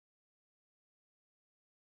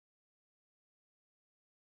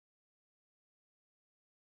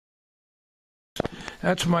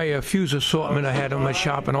That's my fuse assortment I had in my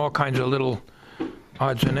shop and all kinds of little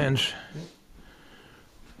odds and ends.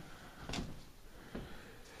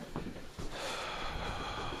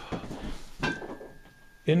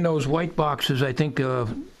 In those white boxes, I think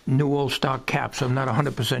new old stock caps. I'm not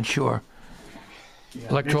 100% sure. Yeah,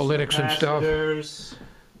 Electrolytics and stuff. capacitors,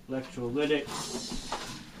 electrolytics.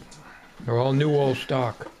 They're all new old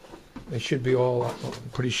stock. They should be all, I'm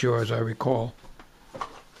pretty sure, as I recall.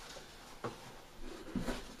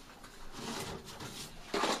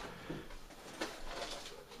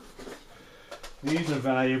 These are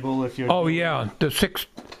valuable if you're. Oh yeah, the six.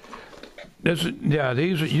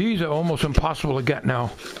 These are almost impossible to get now.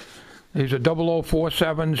 These are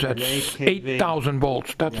 0047s. That's 8,000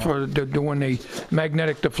 volts. That's for doing the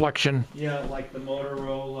magnetic deflection. Yeah, like the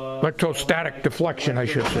Motorola. Electrostatic deflection, I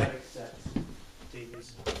should say.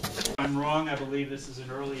 If I'm wrong, I believe this is an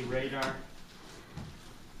early radar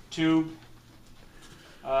tube.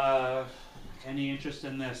 Any interest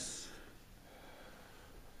in this?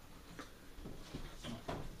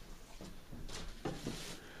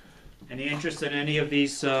 Any interest in any of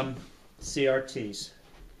these CRTs?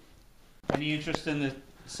 Any interest in the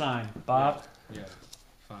sign? Bob? Yeah,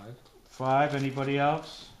 5. 5. Anybody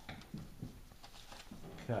else?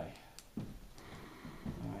 Okay.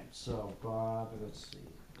 Alright, so Bob, let's see.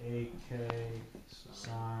 AK,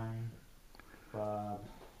 sign, Bob,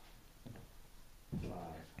 5.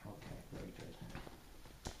 Okay, very good.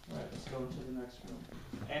 Alright, let's go to the next room.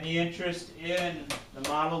 Any interest in the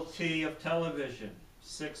Model T of television?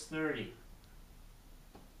 630.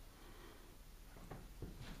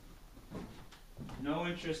 No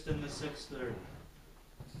interest in the 630.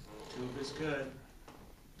 Tube is good.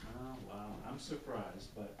 Oh wow, I'm surprised,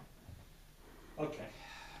 but okay.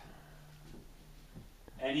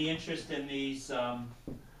 Any interest in these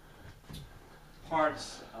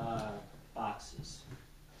parts boxes?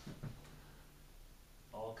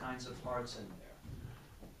 All kinds of parts in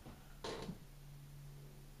there.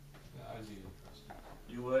 Yeah, I'd be interested.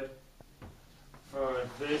 You would? For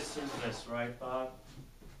this and this, right, Bob?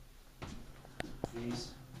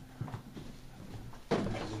 These? Does it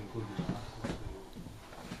include the box? I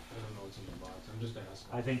don't know what's in the box. I'm just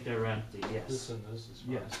asking. I think they're empty, yes. This and this is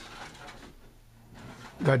fine. Yes.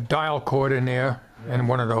 Got dial cord in there, and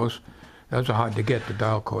one of those. Those are hard to get, the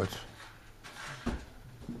dial cords.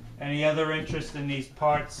 Any other interest in these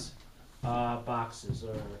parts boxes?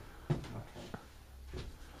 Or okay.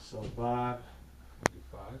 So Bob,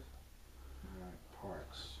 5. alright,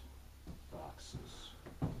 parts boxes.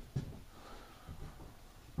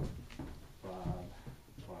 Bob,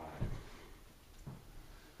 5.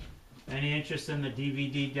 Any interest in the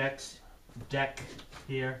DVD deck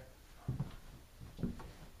here?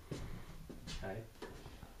 Okay.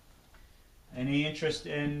 Any interest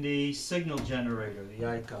in the signal generator, the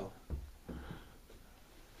ICO?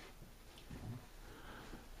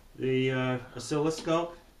 The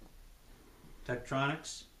oscilloscope?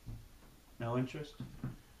 Tektronix? No interest?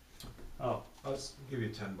 Oh, I'll give you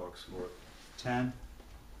 $10 for it. 10.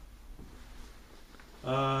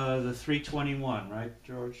 The 321, right,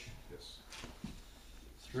 George? Yes.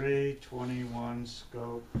 321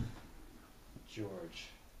 scope, George.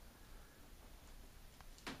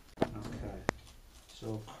 Okay.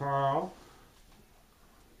 So Carl.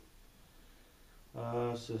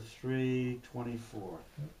 So 324.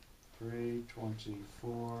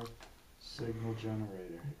 324 signal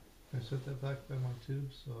generator. Can I set that back by my tube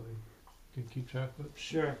so I can keep track of it?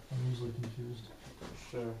 Sure. I'm usually confused.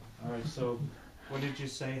 Sure. All right. So, what did you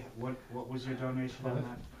say? What was your donation on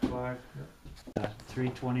that? 5. Yep.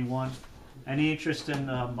 321. Any interest in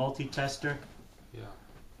multi-tester, Yeah,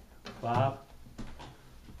 Bob?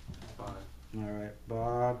 5. All right,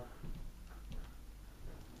 Bob.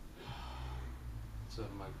 It's a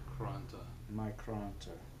Micronta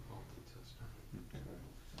Micronta. multi-tester. Okay.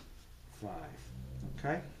 5.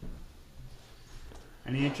 Okay.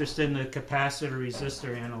 Any interest in the capacitor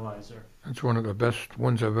resistor analyzer? That's one of the best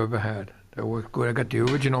ones I've ever had. That worked good. I got the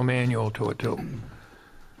original manual to it too.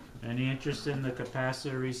 Any interest in the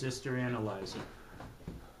capacitor resistor analyzer?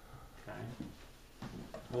 Okay.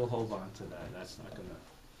 We'll hold on to that. That's not gonna.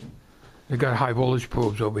 They got high voltage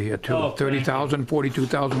probes over here too. Oh, thank 30,000,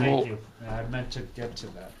 42,000 Thank volt. you. I meant to get to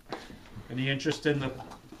that. Any interest in the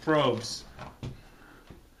probes?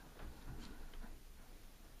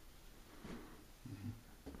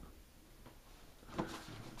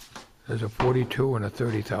 There's a 42 and a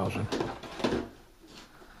 30,000.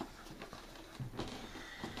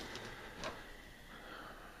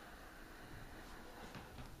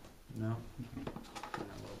 No?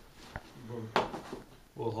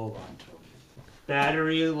 We'll hold on to it.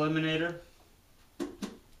 Battery eliminator?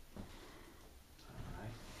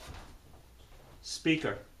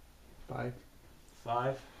 Speaker. 5.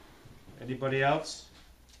 5. Anybody else?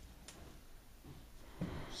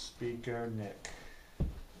 Speaker, Nick.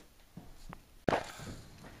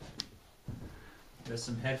 There's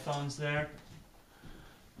some headphones there.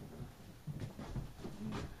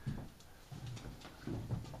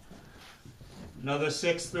 Another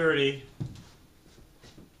 630.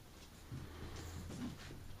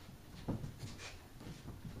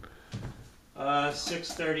 Uh,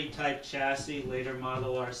 630 type chassis, later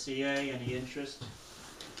model RCA. Any interest?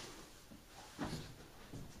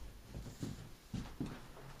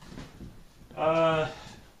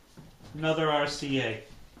 Another RCA.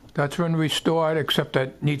 That's been restored, except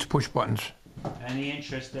that needs push buttons. Any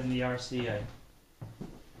interest in the RCA?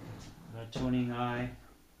 The tuning eye. I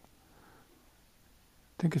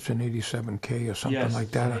think it's an 87K or something Yes, like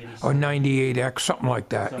it's an that, 87. or 98X, something like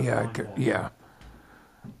that. Something Yeah, like that. yeah.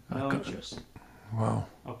 No interest. Wow.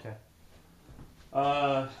 Okay.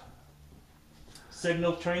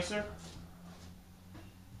 Signal tracer?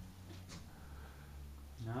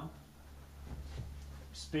 No.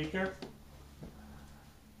 Speaker?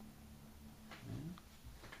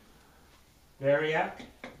 Variac?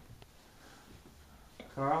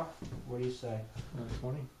 Carl, what do you say?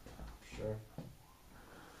 20. Sure.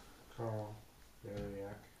 Carl,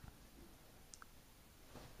 Variac.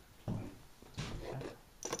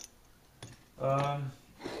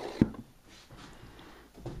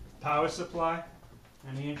 Power supply?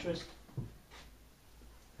 Any interest?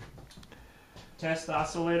 Test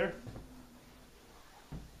oscillator?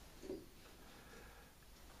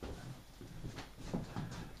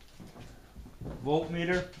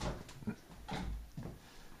 Voltmeter?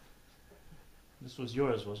 This was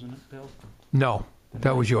yours, wasn't it, Bill? No,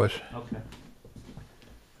 that was yours. Okay.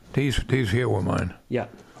 These here were mine. Yeah.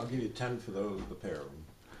 I'll give you 10 for those, the pair of them.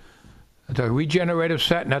 The regenerative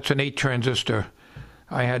set, and that's an 8 transistor.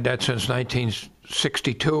 I had that since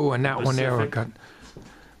 1962, and that one there, I Pacific? got.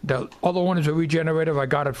 The other one is a regenerative. I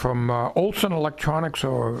got it from Olson Electronics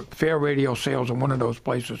or Fair Radio Sales in one of those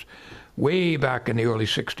places way back in the early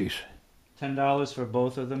 60s. $10 for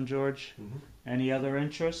both of them, George. Mhm. Any other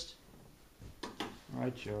interest? All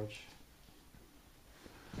right, George.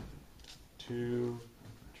 2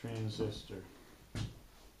 transistor.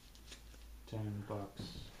 $10,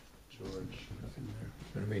 George. I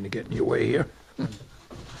didn't mean to get in your way here.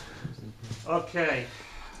 Okay,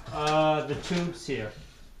 the tubes here.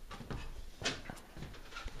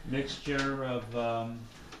 Mixture of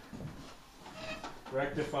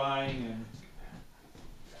rectifying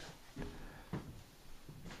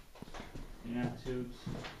and tubes.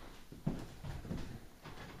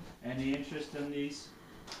 Any interest in these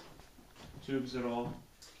tubes at all?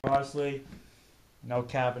 Bosley, no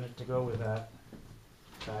cabinet to go with that.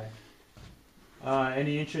 Okay.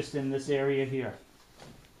 Any interest in this area here?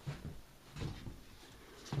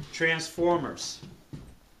 Transformers.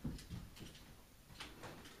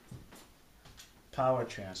 Power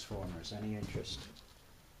transformers. Any interest?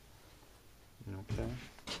 Okay.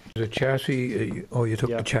 The chassis, oh, you took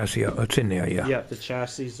Yeah. the chassis out. It's in there, yeah. Yeah, the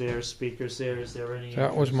chassis there, speakers there. Is there any?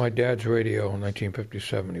 That was interest? my dad's radio in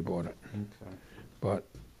 1957. He bought it. Okay. But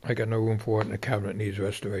I got no room for it, and the cabinet needs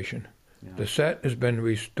restoration. Yeah. The set has been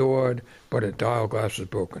restored, but the dial glass is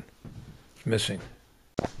broken. It's missing.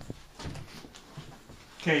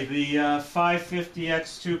 Okay, the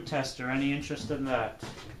 550X tube tester. Any interest in that?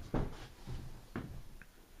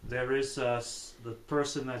 There is the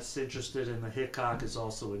person that's interested in the Hickok is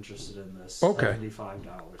also interested in this. Okay.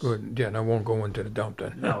 $75. Good. Yeah, and I won't go into the dump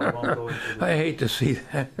then. No, it won't go into the. I hate to see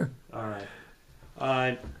that. All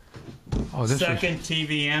right. Oh, this is. Second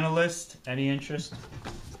TV analyst. Any interest?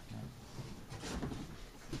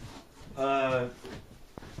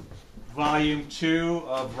 Volume 2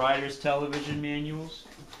 of Writer's Television Manuals.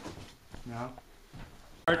 No.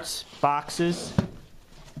 Parts, boxes.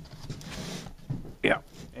 Yeah.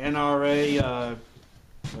 NRA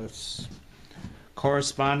that's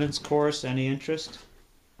correspondence course. Any interest?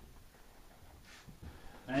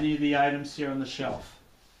 Any of the items here on the shelf?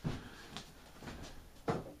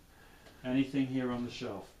 Anything here on the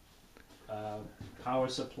shelf? Power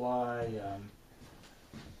supply,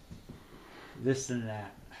 this and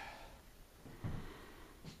that.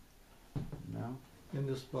 No? In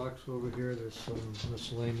this box over here, there's some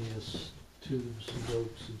miscellaneous tubes and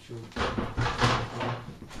dopes and shoots.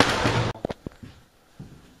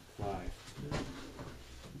 5.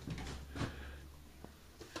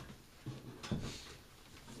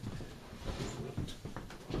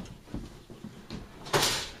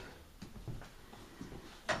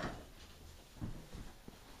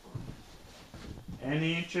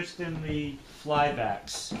 Any interest in the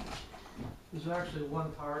flybacks? There's actually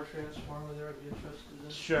one power transformer there I'd be interested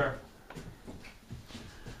in. Sure.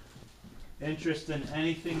 Interest in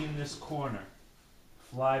anything in this corner?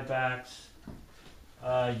 Flybacks,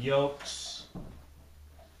 yokes,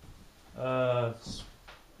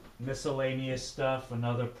 miscellaneous stuff,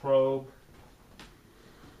 another probe.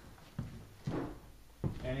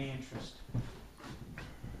 Any interest?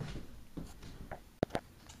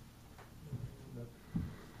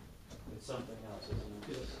 It's something else, isn't it?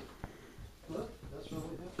 Yes. But that's what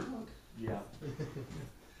we have to look. Yeah.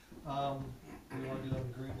 We want to do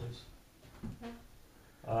them Greenleys.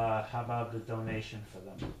 How about the donation for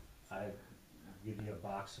them? I give you a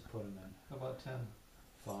box to put them in. How about 10?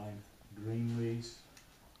 Fine. Greenleys.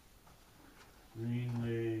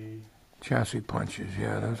 Greenlee. Chassis punches,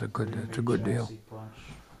 yeah, that's a good deal. Chassis punch.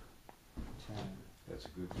 10. That's a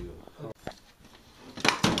good deal.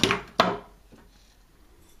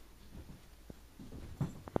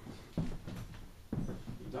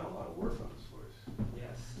 You've done a lot of work on this place.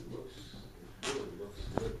 Yes. It really looks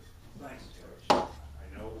good. Thanks, George. I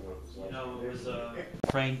know what it was like. You know, it was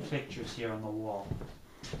framed pictures here on the wall.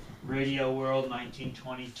 Radio World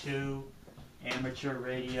 1922, amateur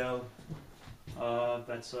radio.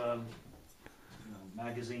 That's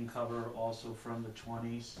magazine cover also from the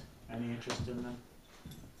 20s. Any interest in them?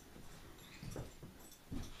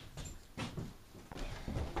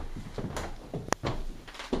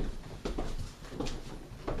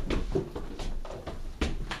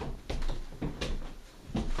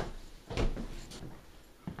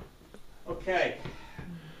 Okay.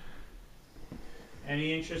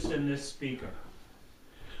 Any interest in this speaker?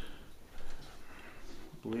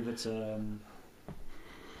 I believe it's an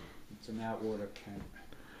Atwater Kent.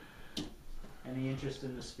 Any interest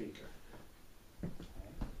in the speaker?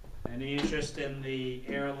 Any interest in the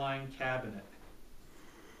airline cabinet?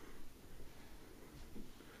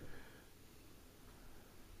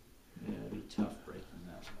 Yeah, it'd be tough breaking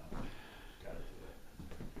that one up. Gotta do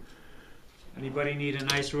it. Anybody need a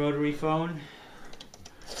nice rotary phone?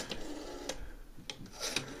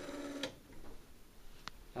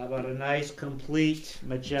 How about a nice, complete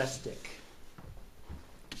Majestic?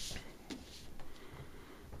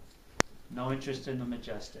 No interest in the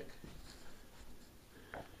Majestic.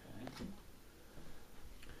 Okay.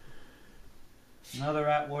 Another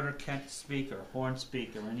Atwater Kent speaker, horn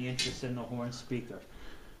speaker. Any interest in the horn speaker?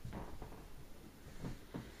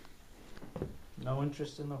 No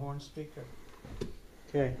interest in the horn speaker.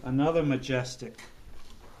 Okay, another Majestic.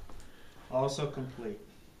 Also complete.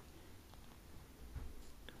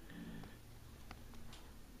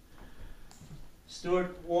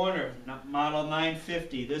 Stuart Warner, model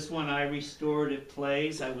 950. This one I restored. It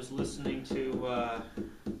plays. I was listening to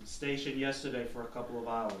station yesterday for a couple of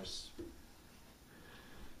hours.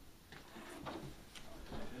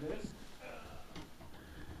 It is.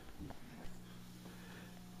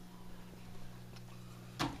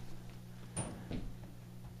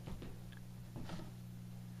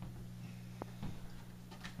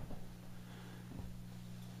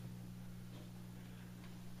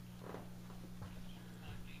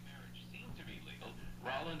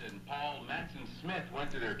 Roland and Paul Matson Smith went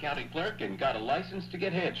to their county clerk and got a license to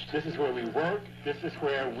get hitched. This is where we work. This is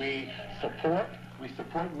where we support. We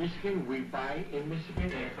support Michigan. We buy in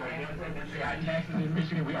Michigan. And so we pay our taxes in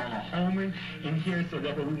Michigan. We own a home in here, so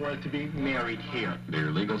therefore we wanted to be married here. Their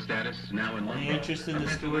legal status now in Any interest in the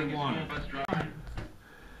Stuart Warner? No.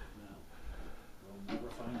 We'll never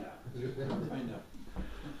find out. Find out.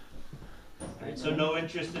 Right, so no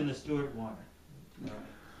interest in the Stuart Warner. No.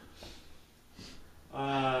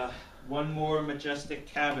 One more Majestic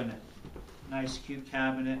cabinet. Nice, cute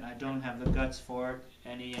cabinet. I don't have the guts for it.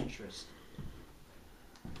 Any interest?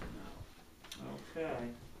 No. Okay.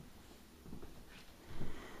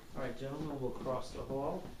 All right, gentlemen, we'll cross the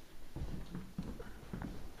hall.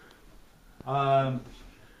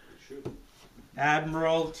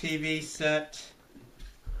 Admiral TV set.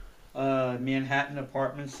 Manhattan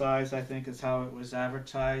apartment size, I think is how it was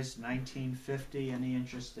advertised. 1950. Any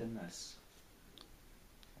interest in this?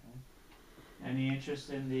 Any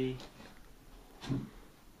interest in the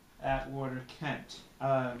Atwater Kent?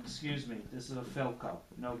 Excuse me, this is a Philco,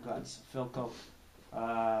 no guts. Philco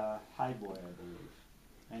Highboy, I believe.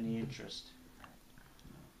 Any interest?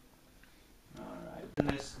 Alright. In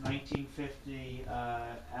this 1950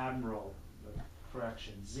 Admiral,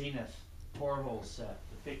 correction, Zenith porthole set.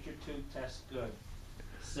 The picture tube tests good.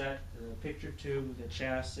 Set, the picture tube, the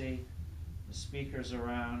chassis, the speakers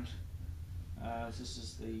around. This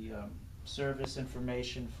is the service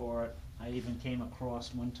information for it. I even came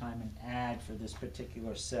across one time an ad for this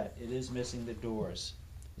particular set. It is missing the doors.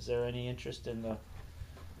 Is there any interest in the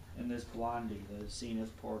And this Blondie, the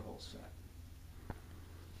Zenith porthole set.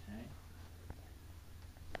 Okay.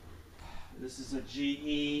 This is a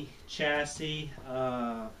GE chassis.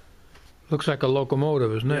 Looks like a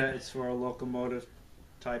locomotive, isn't Yeah, it? it's for a locomotive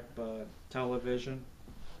type television.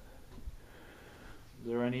 Is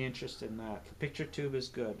there any interest in that? The picture tube is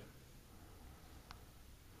good.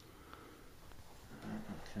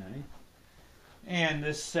 Okay. And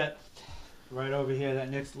this set right over here that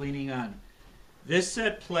Nick's leaning on. This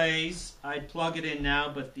set plays, I'd plug it in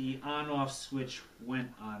now, but the on-off switch went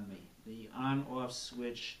on me. The on-off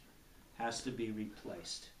switch has to be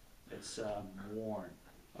replaced. It's worn.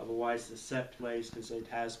 Otherwise the set plays because it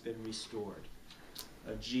has been restored.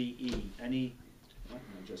 A GE. Any, I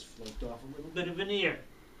just flaked off a little bit of veneer.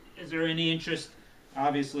 Is there any interest?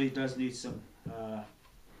 Obviously it does need some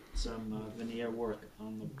veneer work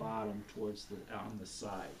on the bottom towards on the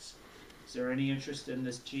sides. Is there any interest in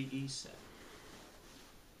this GE set?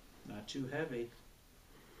 Not too heavy.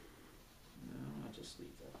 No, I'll just leave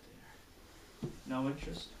that there. No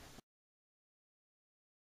interest?